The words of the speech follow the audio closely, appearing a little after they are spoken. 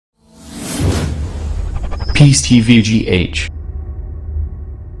Peace TV GH.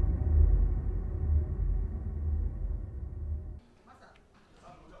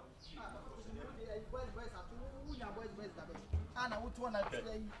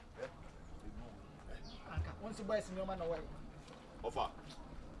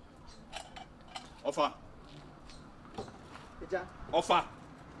 Offer.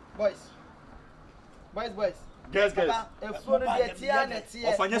 Boys. Girls. Offer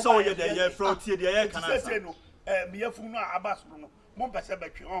yes all the front here the can say no. Me yafu no abaso no. Mo pese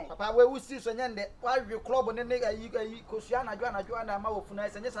betwe on. Papa we wusi so nyande. Wa hwe club ne yi kosua na na ma wofu na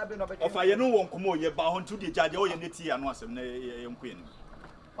senye sabe no betwe. Offer ye no won komo ye ba hon to the jade o ye neti anu asem na ye nko ye.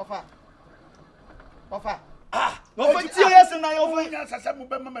 Offer. No for tie yes na yo for nya sase mo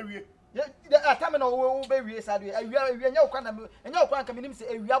be mama wie. Atame na wo be wie sade awia nya okwa na nya okwa nka minim se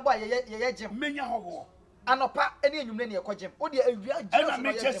awia bo ye gem Menya ho. Anopa ene enyumne ne ekogem wo de awia Ena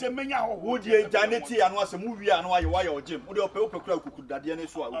me chese menya ho. Wo de janeti anu asem wo wi anu aye wa ye ogem. Wo de ope kura kuku dade ne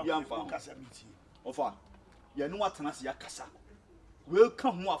so a wo bi amfa. Offer. Ye no atena se yakasa. We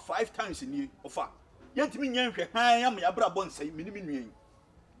ka ho a 5 times ni. Offer. Ye ntimi nya nhwe han ya me abra bo nsai minim nuan.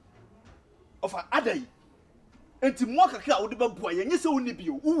 Offer adai. Enti mo kakra wo de babua ye nyese wo ni bi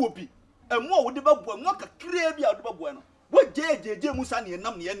wo bi. Emo wo de babua mo kakra bi a wo de babua no. Wo jejeje musa ne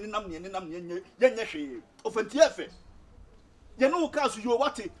nam ye nye hwe. Ofenti efe. Ye no ka so yo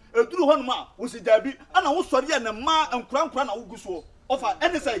wate eduru ho no ma wo si dabi ana wo sori ya na ma nkura na wo guso. Offer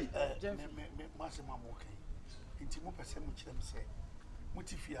ene sai. Me mase ma mo kai. Enti mo pese mo kire me se. Mo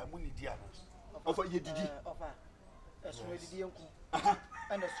ti fia mo ni dia no. Offer ye didi. Offer. Eso didi enku.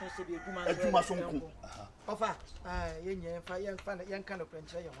 And so se be eduma so nku. Offer. Ye nyemfa ye nka no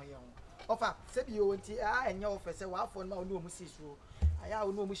kwenkyere ye ho ye ho. Offer se bi o nti enye offer se wa afọ na onu omusi so aya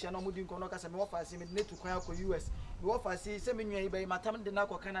onu omuhia na omudi nko no ka se me offer se me netu kwan akọ US me offer se me nwan ibe matam de na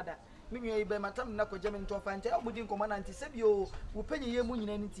akọ Canada me nwan ibe matam na akọ Germany to offer nti omudi nko na nti se bi o wo panyi ye mu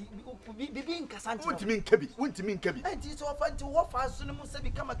nyina nti bibi nkasa nti Wontimi nkabi nti so offer nti wo fa so no mu se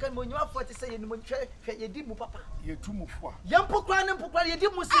bi kama kan mo nywa afọ te se ye ni mo hwe ye di mu papa ye tu mu fo a ye mpokra ye di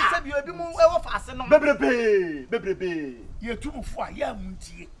mu se bi obi mu e wo fa se no bebrebe ye tu mu fo a ya mu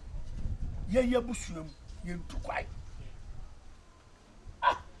ntie ye busuam ye ntukwai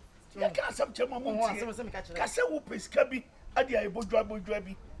ya ka sam chema mo ntie ka se wo peska bi ade ay bodwa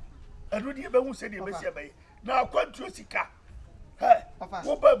bi eno de be hu se de be se be na akwantu sika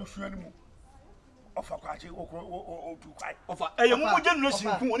wo ba busuam mu ofa kwache o tukwai ofa eye mo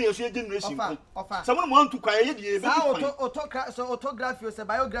generation ku woni yeso generation ku se mo mo ntukwai ye de be tukwai so autography o se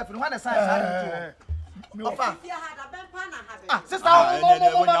biography no na science Offer. Sister, I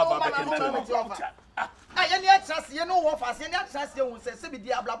any trust you know what I say, trust you say be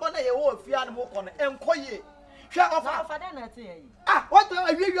diablabona ye wo fia no ko no enkoye. Hwa offer na tie. What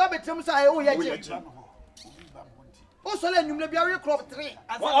are you betem say wo ye je. O so la nyumle bia we crop 3.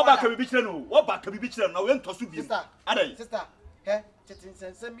 What back bi kire no? What back bi kire no? We ntoso bi. Sister, chitin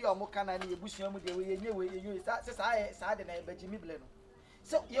sense mi o mo kana na ebusua mu de we ye we ye sister sa de na e baji mi ble no.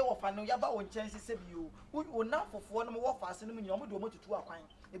 So ye wo fa no ya ba won chance se bi o na fofo no wo fa ase no nyom de o motutu akwan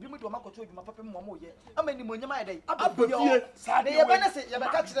ebi mu de o makoto odwuma papa mu mo ye ama ni mo nyama ya dai abafie sa de ye be na se ye be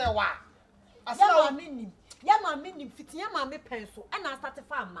ka kire wa asa ya ma minim fiti ya ma me penso ana start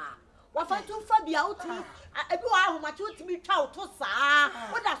fa ma wa fa tu fa bia o ti ebi wa ahoma ti o ti mi twa o to saa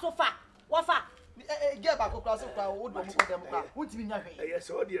wo da so fa wa fa ge ba kokra so kwa wo do mu ko dem kwa wo ti mi nya hwe ye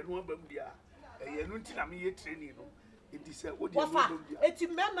se o de no ba mu dia ye no nti na me ye training no enti se o de no ba mu dia eti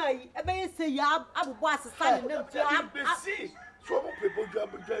mema yi ebe ye se ya abubo asesa ne nti abesi so mo pe bodwa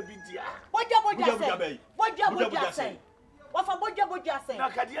bi dia bodwa say wafa bodwa say na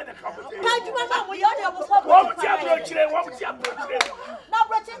kadia de ka bo say ka juma ma mo yo de mo ko wo ti abrochire na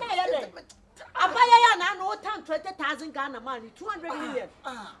brochire na ye de abaya ya na no 20,000 Ghana money 200 million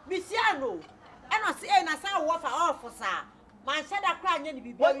misiano eno se na sa wo fa off sa man said that cry any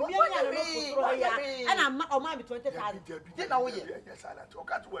be boy me ya and o ma me 20,000 dey na wo ye yes ala to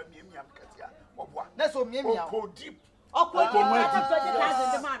ka to wa mi katia oboa na so mi go deep na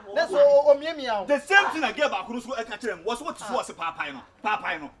so o mi the same thing I gave akuru so e ka kire was what so was papai no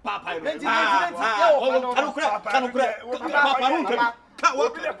papa no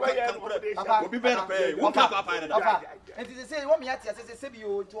obi be na pay wo ka papa na enti say wo mi atia say bi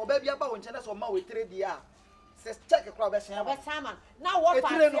o ti oba bi aba wo nche na so ma we 3 dia se check crowd be sama na wo fa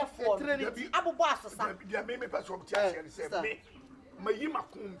for abubo asesa dia me person ti asia say me mayi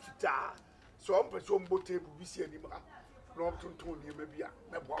makum fita so on person bo table bi si ani ma no tonton ni ma bia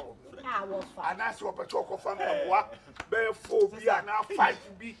me boa wo ana so person ko fa boa be 4 bi ana 5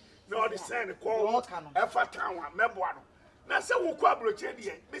 bi no the send call efa town me boa no na se wo kwa broche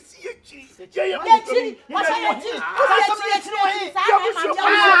de me si ye chiri ye chiri what are you chiri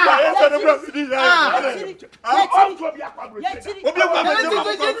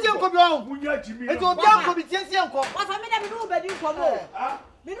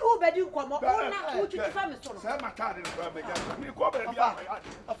me no bedi nkomo ona uchi fa me so no say matade no ba me ko ba bia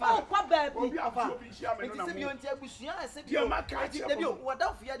afa kwa ba bi afa se bi onti abusua se bi o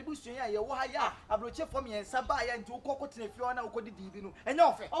wadafo ya de busua ya wo ha ya abroche fom ye nsa ba ya nti ukoko tena fi ona ukodi dibi no enye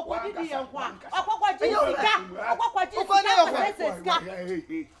ofe okodi di enko okoko ji sika okoko ji sika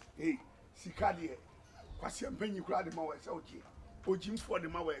hey sika de kwase mpanyi kura de ma wa se oje ojimfo de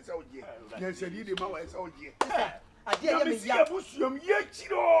ma wa se oje yansadi de ma wa se oje ade ye me ya busuam ye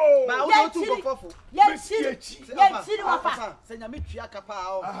chiro ba wo tu go fofo ye chiri wafa se nya metua kapa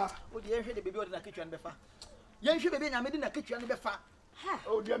a o de ye hwe de bebi o de na ketwa ne befa ye hwe bebi nya me de na ketwa ne befa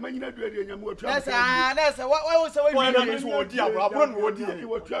o de manyina duade nya me watua nesa wo se wo na me so odi abro no odi e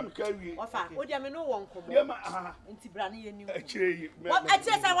watua me ka wi wafa o de me no won komo ye ma nti bra ne ye ni a chire yi wa a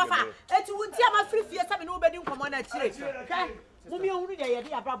chire sa wafa eti wunti ama frifie sa me no bedi nkomo na chire mumi ohunu de ye de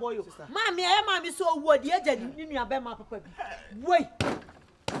abrabo yo ma me e ma me so owu odi eja ni nua be ma papa bi wei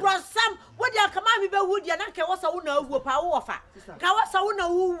brosam wodi akama mi be wudi na ke wo sa wo na awuo pa wo fa ka wo sa wo na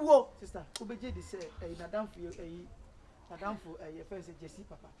wuwo sister obeje de say nadamfo nadamfo first Jesse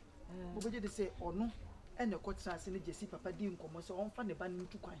papa obeje de say ono ene kotra ase ne Jesse papa di nkomo so on fa ne ba ne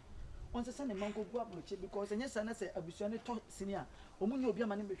ntu kwan on se ne manko gu abroche because enye sa na say abusua ne to senia omunye obi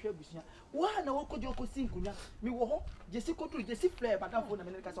ama ne behwe abusua wa na wo kojo kosi nkunya mi wo ho Jesse koduru Jesse flare badamfo na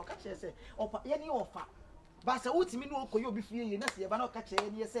me ne ka so ka che say opa ye ni ofa ba sa wutimi no koyo obi fie ye na se ye ba na ka che ye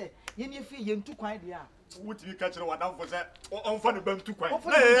ne say ye ne fie ye ntu kwan de a wutimi ka kire wadamfo se on fa ne ba ntu kwan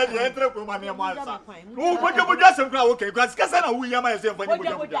na ye de entre ko ma ne mo ansa wo bojo asem kra wo ke kwa sikasa na wu ye ma ye se fa ni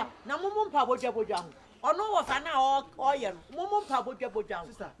bojo na mumu mpa bojo ho ono wo fa na o ye no mumu mpa bojo ho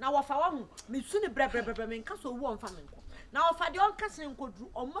na wo fa wa hu me su ne brebre me nka so wu on fa me nko na wo fa de on ka se nko duru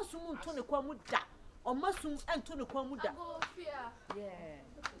o masum nto ne kwa mu da o masum ento ne kwa mu da yeah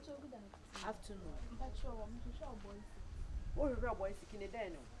afternoon Mafia Oboy Siki ne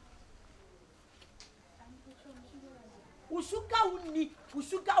den no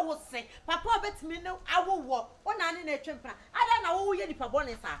usuga wo se papa obetimi no awowo ona ne na etwempra ada na wo ye nipa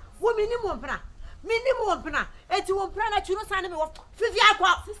bone sa wo minimum mpra eti wo mpra na churu sa ne me wo fifi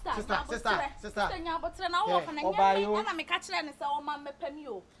akwa sister nya botre na wo fa na nya na me ka kire ne sa o ma mepami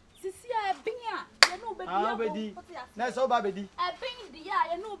o sisi a bin a ye no obedi na so ba bedi a bin di a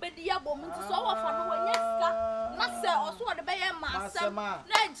ye no obedi ya bom nti so wo fa no wo nya sika na se o so de be ye ma asem na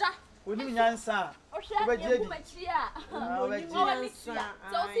eja oni nyansa obeje di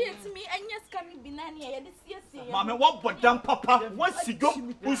so si etimi enya sika ni binani ye de siesie ma me wo bodam papa wo sigo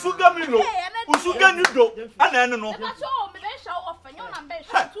usuga mi lo usuga ni do ana ene no na so me be sha wo fa nyo na be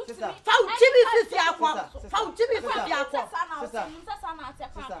sha tu simi fa uchibi fifi akwa fa uchibi fifi akwa sasa na ati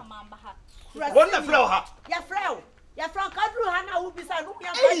akwa ma mba ha wonna frɛ ha ya fra kadru ha na wo bisa no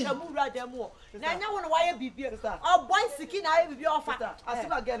ya ba cha mu rada mu na nya wo no waye bibie Oboy Siki na aye bibie ofa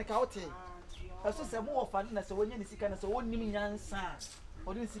asema again ka wote aso se mo ofa na se wonya ni sika na se wonnim nyansa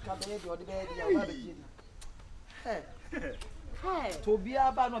odi sika be de odi be de ya ba be ji to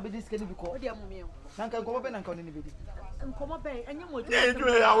bia ba no be di sika ni biko odi amumie na nka nkomo be na nka oni ni be di nkomo be enye mo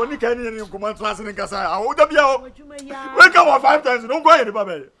ya woni ka ni nkomo class ni nkasa a wo da bia o we ka wo 5 times no go ye ni ba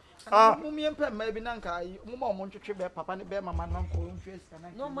be mumie mpe ma bi na nka mo ma mo ntwetwe be papa ne be mama na nko ntwe sika na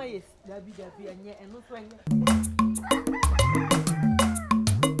no ma yes dabi enye eno so enye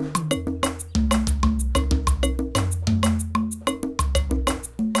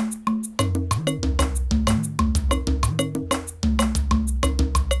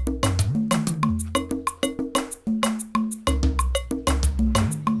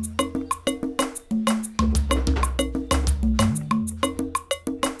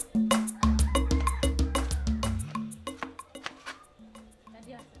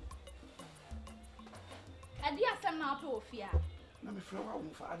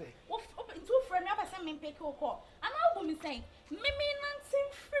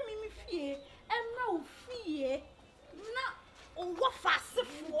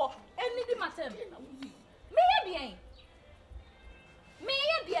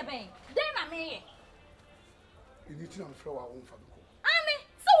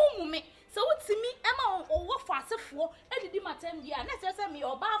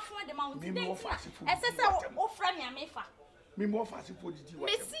me mo fast food didi wa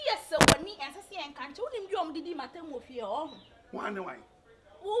me see yes woni ensese en kanche woni ndi om didi matam ofie o wan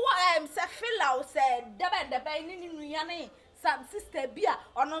wo se Filla o se debe ni nuya ne sam sister bia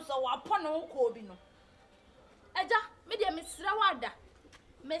ono so wa pono ko bi no eja me de me sra wada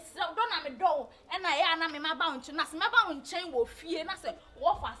me sra do na me do e na ya na me ma ba unche na se me ba unche wo fie na se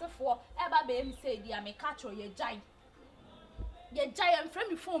wo fa asefo e ba be mi say dia me catch ye jai em frame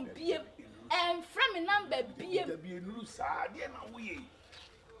me phone biem em frame me number biem da bi enu sa de na wo ye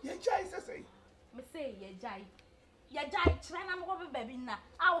jai say me say ye jai try na mo be baby na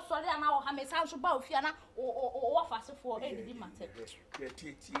a wo sori na wo ha me sa so ba ofia na wo fa asefo e didi mate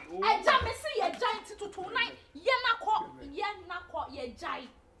eja me say ye jai titutu na ye na ko ye jai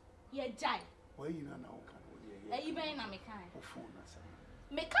why you na wo kan wo ye e ibe na me kan o phone na sa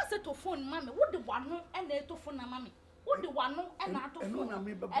me ka se to phone ma me wo de wano e na to phone na ma me wo de wano e na to phone na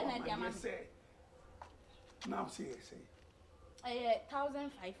me be e na dia ma say now say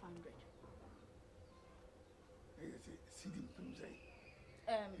 1500 CD say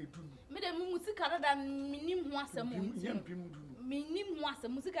me de musika da minim ho asem minim ho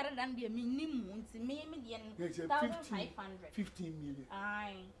asem musika da de minim ho nti me de 1500 15 million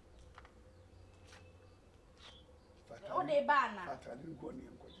ai o de ba na atani go ni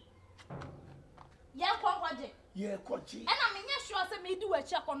enkoje ye kwaje e na me nya sure say me di wa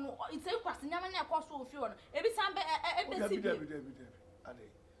chi akono ite kwase nyama na ekoso ofi ono ebi sambe ebe si ade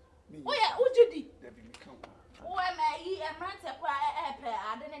me o ye ujidi debi mi kan o ma yi emrante kwa epe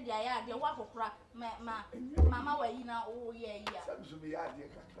ade ne dia ya de wa kokora mama wa yi na o ye ya sabi me ya de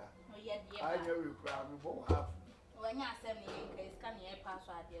kakra o ye de anya we kwa me bo half o nya asem ne ye ka iska ne ye pa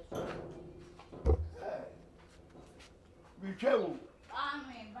so ade so mi chewo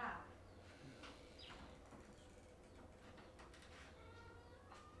amen ba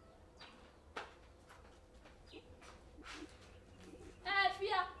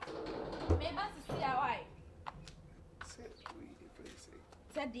Fia me ba si sia wai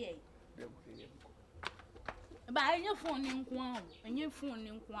Sadia. Ba enye phone nko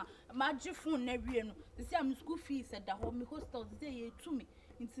a. Ma je phone na wie no. Se am school fees da ho me hostel se ye tu me.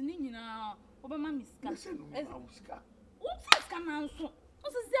 Nti ni nyina obema mi sika. What can I so? O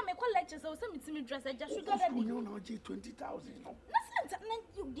se me call lecture so me ti me dress e ja sugar daddy. You know 20,000 no. Na sent na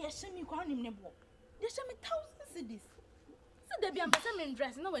you dey shame me kwa nim ne bo. Dey shame me 1,000 cedis. Se dey be am person me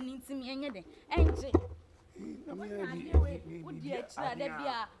dress na wani nti me enye den. Enje. Would you extra there be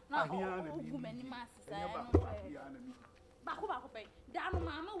a now woman master? Baku pay. Down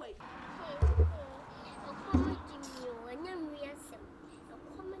mamma way.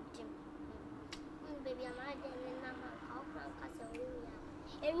 Baby, I'm not in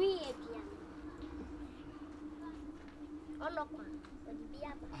the every year. Oh, no, be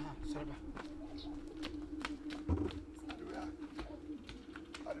up.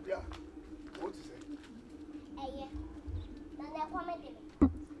 Adobea, what is it?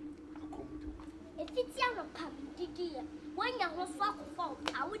 If it's young, pump, dear, when you was fuck phone,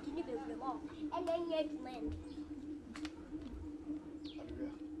 I would need a more, and then yet man.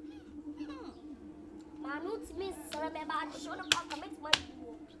 My notes miss about show the fuck makes my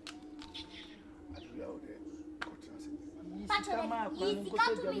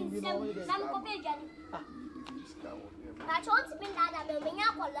I told to be that I'm a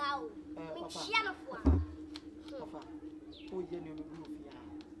miniature. Oh, you know,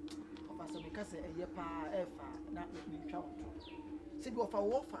 so because a year pa efa na me twa wo se bi ofa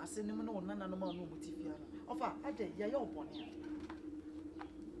wo fa ase nim no nana no ma no mutifia no ofa ade ya yo bone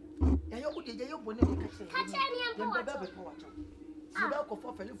ya yo ode ya yo bone ka che ya bebe be po wacho se be ko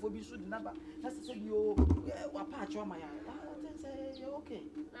fo felifo bi so di naba na se bi o wa pa acho ma ya say you okay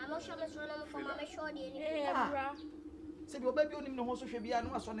mama show me so no for mama show di ni bra se bi oba bi onim no ho so hwe bia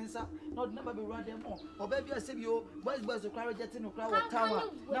no aso ne nsa na ode naba be wura dem mo oba bi se bi o boys kwara jeti no kwara wa tawa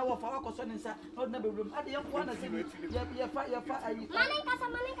na wo fa wa ko so ne nsa na ode naba be wura ade yanko na se bi ya fa ayi mama kasa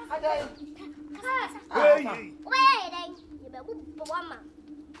ade hey then you be bu mama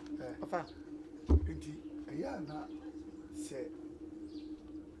ofa enti eya na se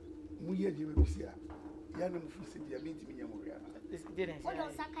mu ye di be bisia ya na mu fu se dia menti me nyamo ria didn't say o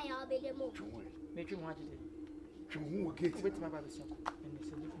do saka ya obele mo me twi mo agide twu wo gate wait my baby so and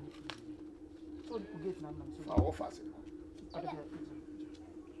say so gate na so fa wo fa se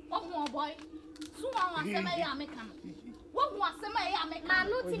oh boy so wan asema ya meka no wo hu asema ya meka ma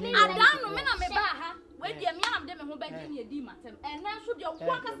no ti me adanu me na me ba ha we dia me am de me ho ba di ne di matem ena so de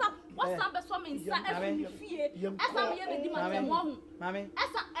wo kasa wo san be so me nsa e fie asa me ye be di matem wo hu mami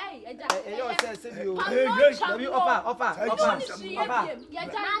asa eja yo say bi o baby offer ya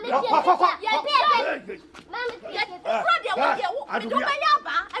ja mami do be ya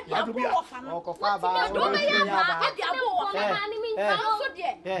ba e dia bo offer no ko fa ba do be ya ba e dia bo offer mami mi so de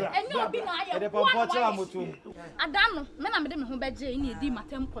enyo obi na aye adano me na me de me ho beje ni edi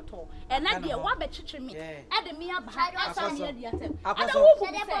matem koto e na de wa be chichiri me e de me aba asa ne de atem ada wo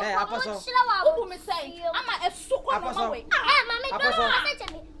bu me say ama esuko no ma we mama do abeche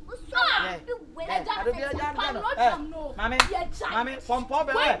me Mami, pompo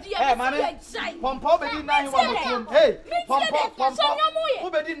be mami, pompo be di na hi wa motum. Hey, pompo. Who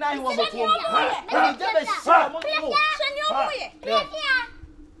be di na hi wa motum? Ni je be sha mo mo.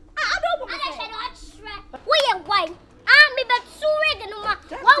 We are wine. Me but surig no ma.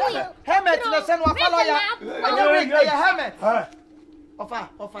 Helmet na sen wa follow ya. Anya helmet. Ofa.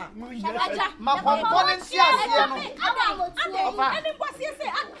 Ma pompo ni si asie no. Ofa. Any kwasi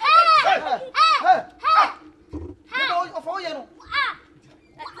say. Ofa oye no.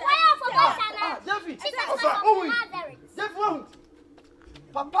 Gyamfi. Gyamfi.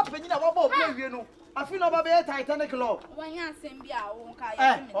 Papa penyina wa ba obi awie no. Afi no ba be Titanic love. Wanya asem bia wo nka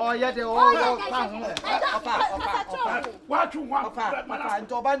ya. Oh ye de Ofa. What you want? Ofa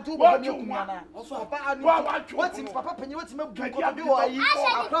nto ba ntu ba me kumana. Ofa anu. Wati papa penyi wati me bu ko bi wo yi.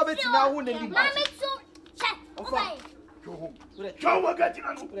 Akra be tina wo na ni. Mami tu check. Ofa. Show what got you.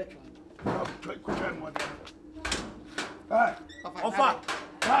 Ofa.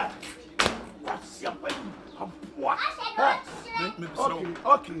 What's your baby?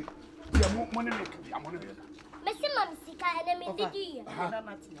 Okay. Money make money. Messi mam sika ene me didi. Na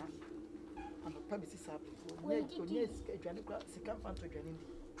natia. Am pa me sisa. Onye adwane kwa sika mfanto adwane ndi.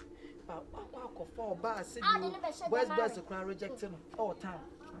 Akwa for ba se boys kwa reject no all time.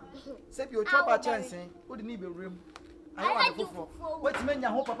 Se bi o chopa chance, wo di ni be rem. Ayo wa fofo. Weti menya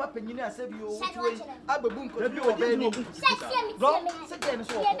ho papa panyini ase bi o tuwe. Abebu nko bi o be ni. Se je ni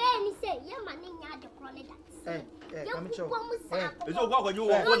so. Ye be ni se ye ma ni nya de kro ne da. Ezo kwa kwa nyu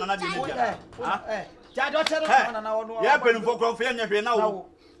wo na na de ni bia. Ja do chere na na wono. Ya penu fo kro fe nya hwe na wo.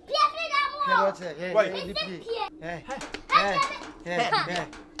 Pia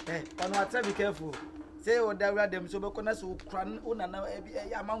Ono atra be careful. Say o dawra dem so be kona so kran una na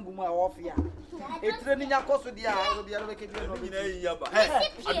ya mangu mu a ofia. Etire ni nya koso dia o bia be kedie no. Nyina yi ya ba.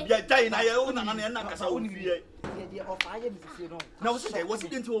 Abia dai na ya una na na kasa wo fie. Dia ofa ye mi no. Na wo se wo se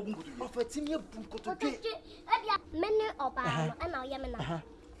denti wo bunkoto bi. Ofa timi bunkoto bi. Ebia mene oba no e na o ye me na.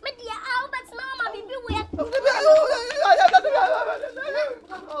 Me dia a o bet na mama bibi we.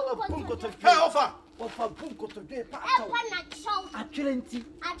 Bunkoto bi. Hey ofa. Ofa bunkoto bi pa. E pa na chow. Atwelenti Di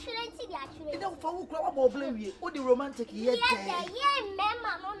atwelenti. Ida ofa wo kura wa bo blawie. O di romantic ye Yeah,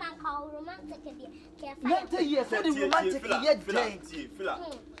 mema no na ka romantic dia. Ke fa. 90 years o di romantic ye day. Filla.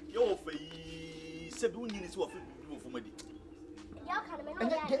 Yo ofa yi se bi unyi ni se wo fi wo fo madi. Ya ka me no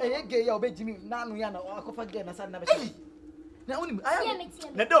ya. Ge ya obejimi na anu ya na akofa ge na sa na be shi. Na unim aya.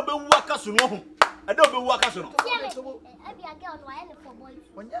 Na de obewu akaso no ho. Ade obewu akaso no. Ebia girl no I for boy.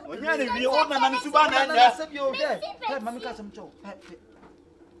 Onya ne bi o na na suba na na se bi o de. Hey mami ka sem cho.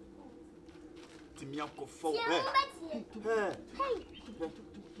 Timi akofo. Hey.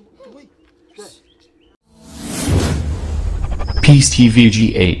 Peace TV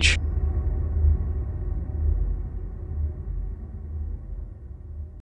GH.